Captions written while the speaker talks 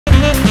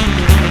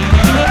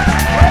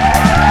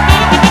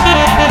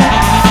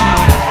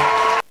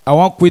I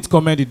want quit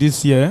comedy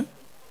this year,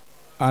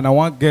 and I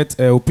want get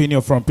an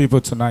opinion from people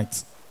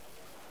tonight.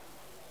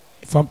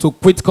 If I'm to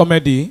quit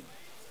comedy,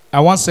 I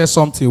want to say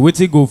something.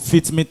 Waiting go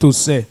fit me to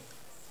say.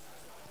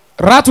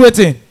 Rat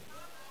waiting.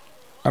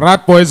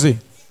 Rat poison.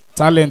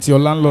 Talent, your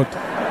landlord.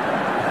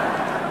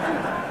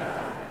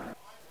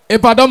 Hey,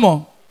 pardon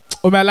me.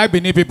 Oh, I like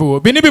Benin people.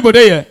 Benin people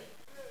there.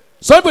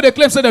 Some people they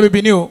claim say they be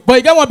Benin, but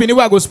you get one Benin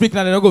where I go speak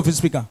now, they don't go for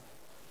speaker.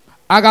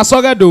 I got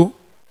soga do.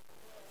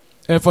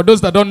 And for those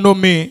that don't know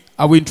me,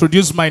 I will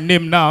introduce my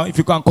name now. If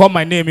you can call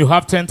my name, you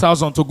have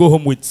 10,000 to go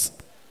home with.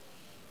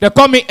 They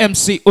call me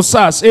MC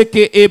Usas,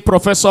 aka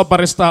Professor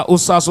Barrister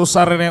Usas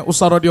Usarene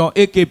Usarodion,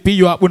 aka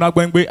P.U.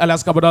 Abunagwengbe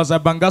alias Kabadaza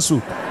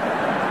Bangasu.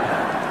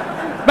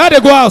 Now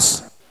they go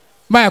house.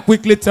 May I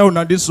quickly tell you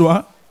now this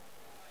one?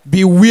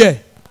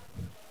 Beware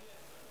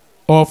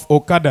of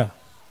Okada.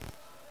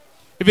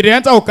 If you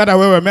enter Okada,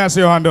 where may I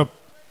say your hand up?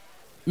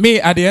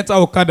 Me, I enter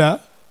Okada.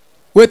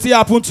 What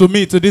happened to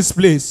me to this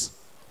place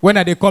when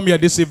I come here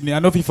this evening? I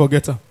know if you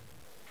forget her.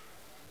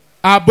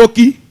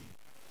 Aboki.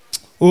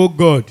 Oh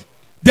God.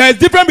 There is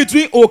difference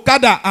between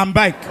Okada and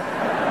bike.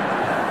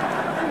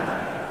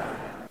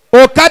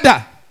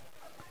 Okada.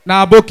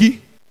 Na Aboki.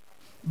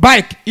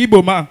 Bike.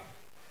 Igbo man.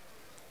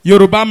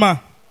 Yoruba man.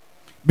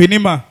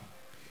 Benin man.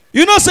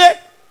 You know say,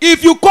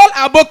 if you call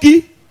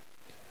Aboki,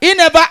 he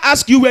never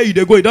ask you where you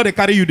dey go. He don't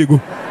carry you dey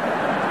go.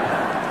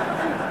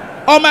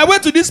 On my way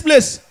to this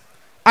place,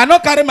 I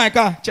don't carry my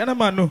car.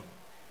 Chinaman no.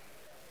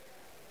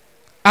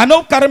 I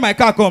don't carry my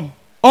car come.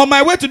 On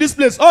my way to this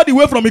place, all the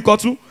way from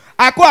Ikotu,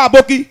 I call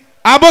Aboki.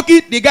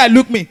 Aboki, the guy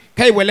look me.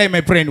 Hey, well,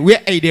 my friend,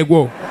 where they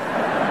go?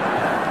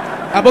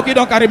 Aboki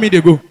don't carry me,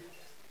 they go.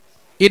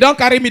 He don't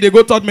carry me, they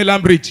go to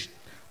Milan Bridge.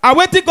 I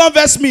wait to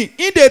converse me.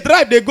 In the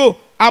drive, they go.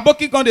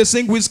 Aboki can't they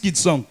sing Wizkid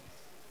song.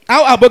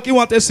 How Aboki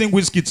want to sing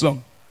Wizkid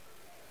song?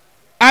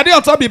 I did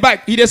on top of the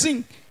bike. He they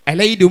sing. I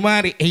lay the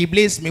money. He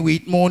bless me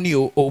with money.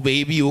 Oh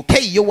baby,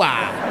 okay you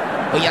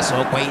are. Oh yes,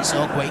 so quiet,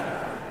 so quiet.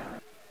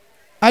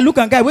 I look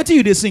and guy, what do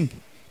you they sing?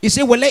 He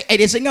say, well, I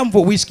they sing him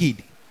for Wizkid.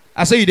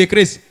 I say you the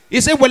crazy.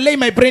 He say, well,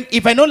 my brain.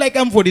 If I don't like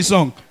him for the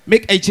song,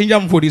 make I change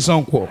him for the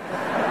song.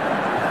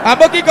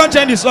 Aboki can't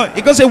change the song.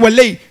 He can say,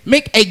 well,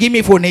 make I give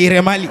me for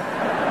Neiremali.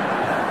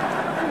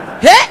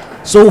 Hey,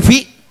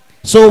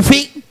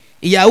 Sophie,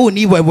 Yahoo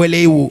ni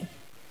wewelewu.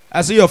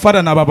 I say your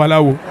father na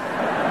babalawo.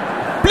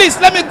 Please,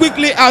 let me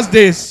quickly ask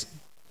this.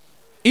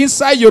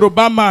 Inside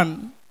Yoruba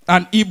man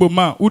and Igbo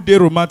man, who dey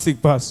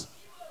romantic pass?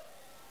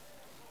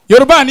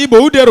 Yoruba and Igbo,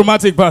 who dey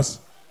romantic pass?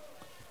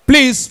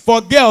 Please,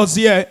 for girls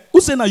here, who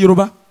say na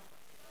Yoruba?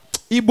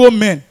 Igbo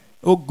men.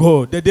 Oh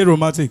God, they dey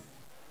romantic.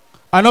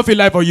 I don't feel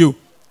like for you.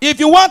 If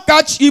you want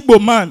catch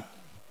Igbo man,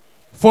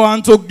 for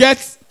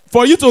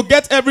you to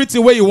get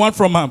everything where you want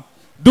from him,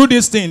 do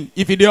this thing.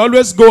 If they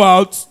always go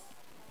out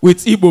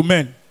with Igbo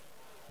men,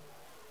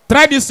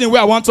 try this thing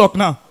where I want to talk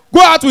now. Go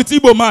out with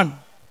Igbo man.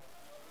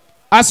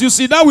 As you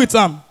sit down with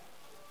him,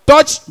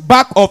 touch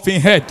back of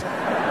his head.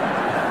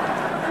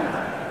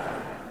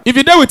 If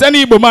you there with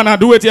any Igbo man, I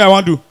do what I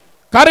want to do.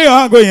 Carry your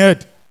hand, go in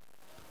head.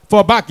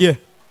 For back here.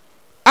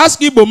 Ask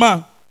Igbo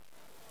man.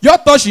 You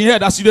touch in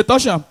head as you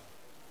touch him.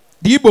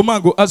 The Igbo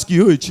man go ask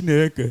you,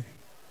 Chineke.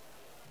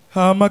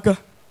 Hamaka.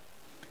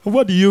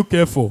 What do you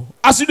care for?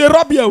 As you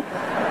rub you.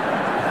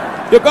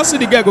 You can see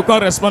the guy go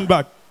can't respond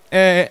back.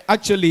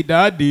 Actually,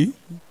 Daddy,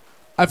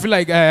 I feel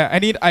like I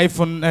need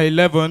iPhone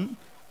 11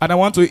 and I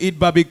want to eat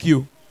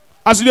barbecue.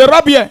 As you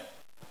rub here,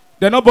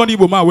 they're not born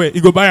Igbo man way.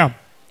 You go buy him.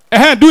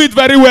 Do it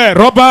very well.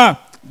 Robber.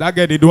 That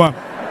guy did one.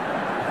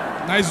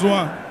 Nice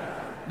one.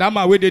 That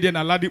man way they did a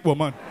Ladipo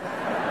man.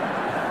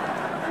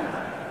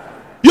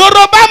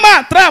 Yoruba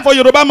man. Try for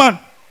Yoruba man.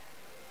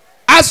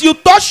 As you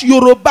touch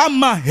Yoruba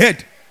man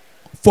head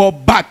for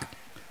back,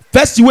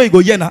 first way you go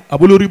yena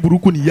abolori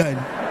buruku ni ya ni.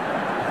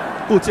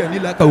 O ti ani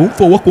la ka o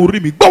for work ori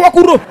mi. Go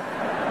wakuro.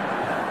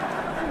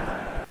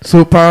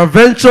 So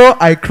peradventure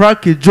I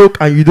crack a joke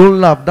and you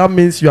don't laugh, that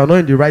means you are not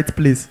in the right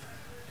place.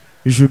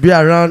 You should be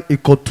around a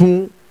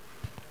cartoon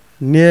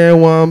near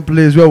one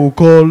place where we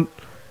call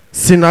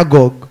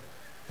synagogue.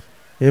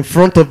 In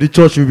front of the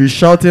church you'll be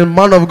shouting,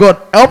 man of God,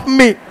 help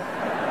me.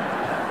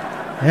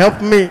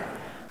 Help me.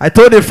 I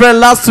told a friend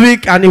last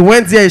week and he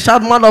went there, he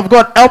shouted, man of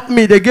God, help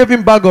me. They gave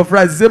him bag of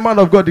rice. He said, man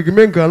of God, they give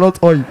him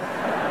granite oil.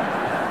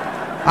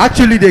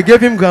 Actually, they gave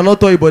him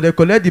granite oil, but they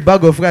collect the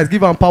bag of rice,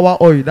 give him power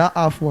oil. That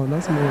half one,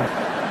 that's more.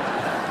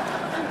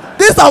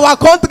 This our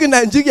country,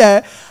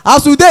 Nigeria.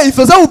 As today, if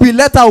you say we be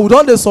letter, we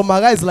don't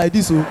summarize like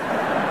this. So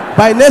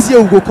by next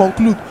year, we go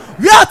conclude.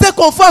 We have to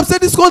confirm, say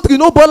this country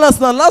no balance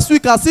now. Last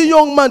week, I see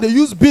young man, they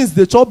use beans,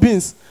 they chop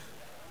beans.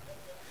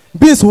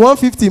 Beans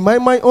 150, my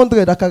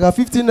 100, I can get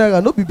 15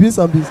 naira, no be beans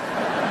and beans.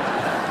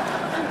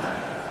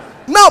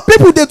 Now,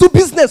 people, they do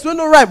business, we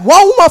no rhyme.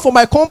 One woman for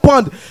my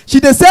compound, she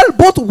they sell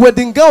both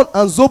wedding gown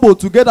and zobo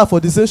together for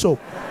the same shop.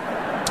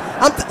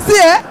 See,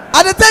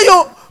 I they tell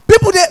you,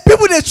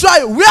 people they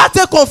try. We have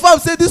to confirm,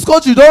 say this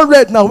country don't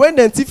read now. When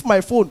they thief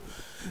my phone.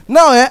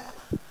 Now,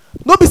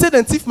 no be say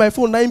they thief my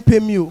phone, now pay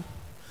me.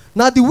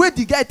 Now the way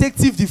the guy take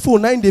thief the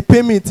phone, now they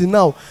pay me till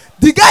now.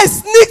 The guy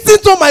sneaked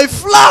into my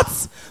flat,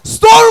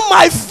 stole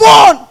my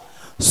phone,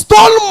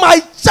 stole my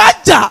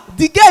charger.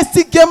 The guy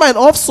still get mine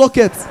off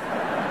socket.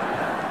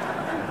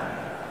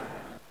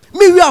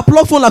 Me, we are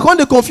plug phone. I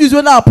can't confuse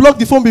whether I plug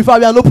the phone before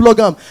we are no plug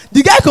them.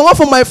 The guy come out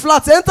from my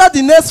flat, enter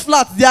the next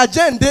flat. Their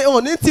gen, they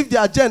on, thief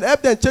their gen,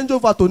 help them change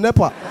over to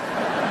NEPA.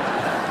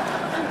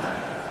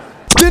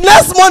 The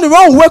next morning,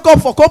 when we wake up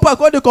for compound,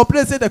 when they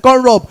complain, say they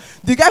can't rob.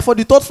 The guy for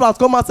the third flat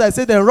come outside,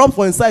 say they rob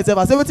for inside.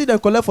 I say, everything they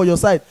collect for your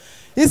side.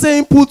 He say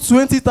he put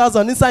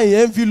 20,000 inside an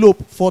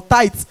envelope for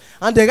tight.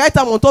 And the right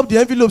time on top of the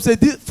envelope say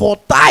this for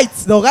tight.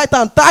 The right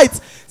hand tight.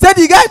 Say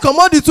the guy come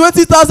out the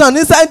 20,000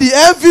 inside the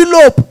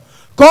envelope.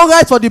 Come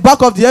right for the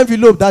back of the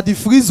envelope that the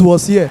freeze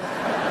was here.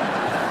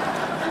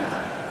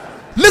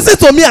 Listen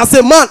to me as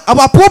a man.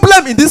 Our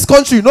problem in this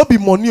country not be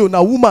money on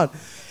a woman.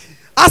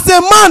 As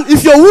a man,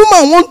 if your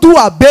woman won't do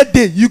her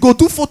birthday, you go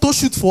do photo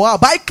shoot for her,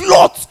 buy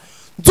clothes,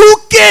 do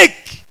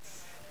cake,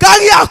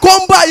 carry her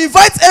come by,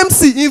 invite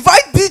MC,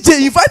 invite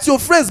DJ, invite your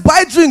friends,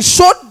 buy drinks,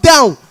 shut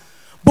down.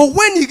 But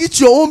when you reach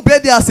your own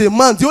birthday as a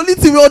man, the only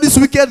thing all these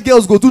wicked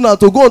girls go do now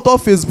to go on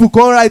top Facebook,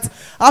 all right,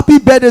 happy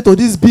birthday to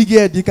this big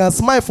head, you can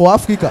smile for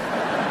Africa.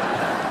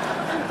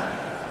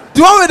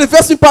 The one where the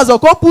first thing pass, you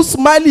can put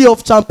smiley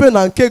of champagne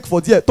and cake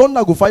for there.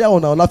 Thunder go fire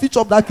on now, now fit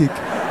chop that cake.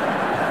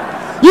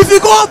 If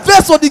you go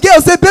first for the girl,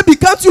 say, baby,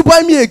 can't you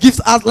buy me a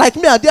gift? As like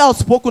me, I did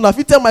outspoken. If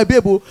you tell my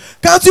baby,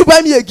 can't you buy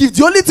me a gift?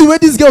 The only thing where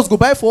these girls go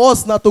buy for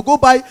us now to go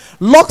buy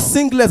lock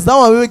singlets. That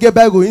one we get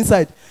bag go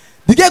inside.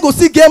 The girl go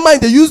see get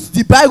mine. They use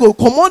the bag go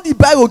command the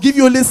bag go give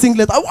you only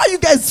singlet. Why are you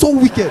guys so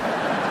wicked?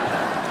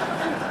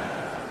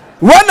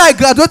 When I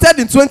graduated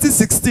in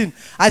 2016,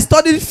 I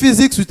studied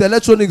physics with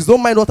electronics.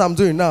 Don't mind what I'm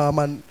doing now. I'm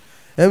an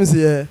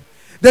MC.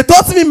 They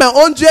taught me my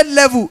 100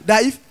 level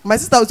that if my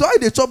sister was why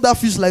they chop that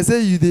fish like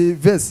say you the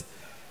vest.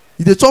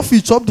 If they chop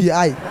fish, chop the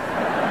eye.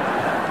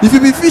 If you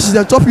be fish,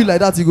 they chop you like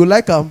that, you go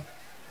like them.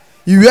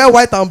 You wear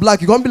white and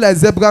black, you gonna be like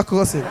zebra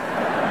crossing. When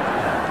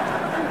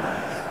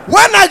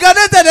I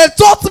graduated, they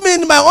taught me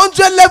in my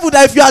 100 level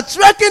that if you are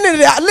trekking in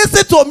there,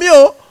 listen to me,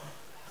 oh.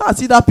 I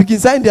see that pig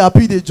inside the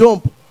happy, they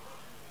jump.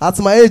 At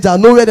my age, I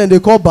know where then they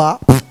call bar.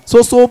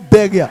 So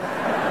burial.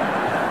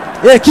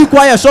 Hey, keep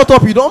quiet, shut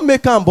up. You don't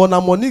make them, but now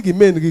money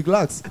remain,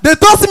 relax. They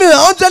taught me in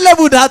 100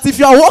 level that if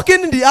you are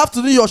walking in the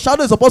afternoon, your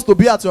shadow is supposed to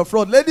be at your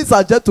front. Ladies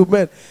and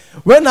gentlemen,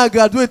 when I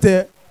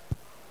graduated,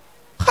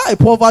 high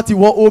poverty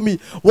won't owe me.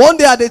 One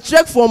day I dey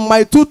check from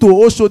my 2 to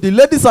Osho, the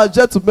ladies and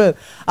gentlemen.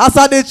 As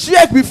I dey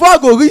check, before I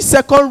go reach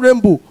second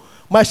rainbow,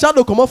 my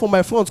shadow come out from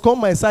my front, come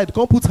my side,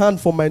 come put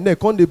hand for my neck,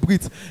 come dey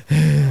breathe.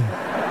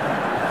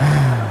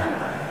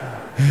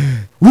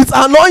 With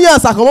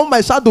annoyance, I come out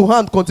my shadow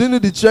hand, continue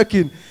the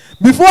checking.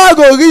 Before I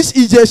go reach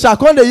Ijesha,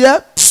 come dey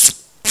hear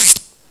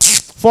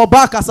for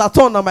back as I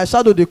turn and my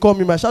shadow they call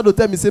me. My shadow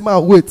tell me, say,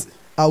 man, wait,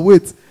 I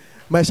wait.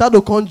 My shadow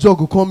come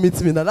jog, come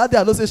meet me. Now that day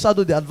I know say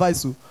shadow they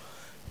advise you.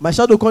 My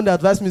shadow come they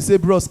advise me, say,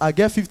 bros, I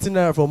get 15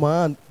 naira from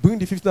my hand. Bring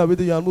the 15 naira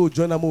with you and we'll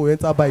join and we'll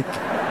enter bike.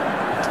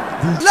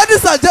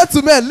 Ladies and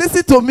gentlemen,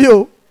 listen to me.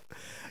 Oh.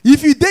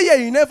 If you dey here,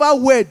 you never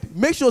wed,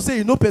 make sure say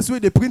you no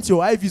persuade they print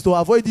your IVs to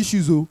avoid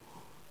issues. Oh.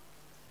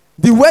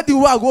 The wedding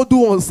we I go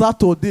do on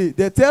Saturday,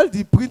 they tell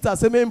the printer,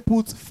 say, man,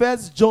 put 1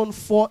 John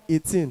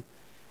 4:18.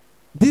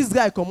 This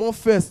guy come on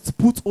first,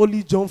 put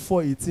only John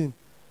 4:18.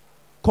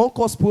 Can't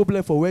cause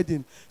problem for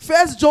wedding.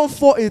 1 John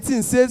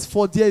 4:18 says,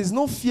 for there is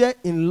no fear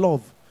in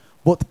love,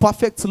 but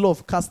perfect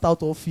love cast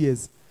out all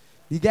fears.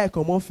 The guy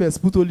come on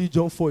first, put only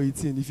John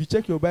 4:18. If you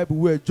check your Bible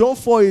where John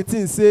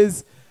 4:18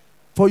 says,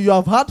 for you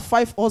have had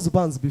 5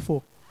 husbands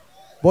before,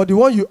 but the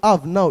one you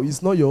have now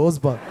is not your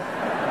husband.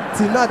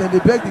 Till now, then they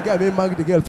beg the guy, may marry the girl.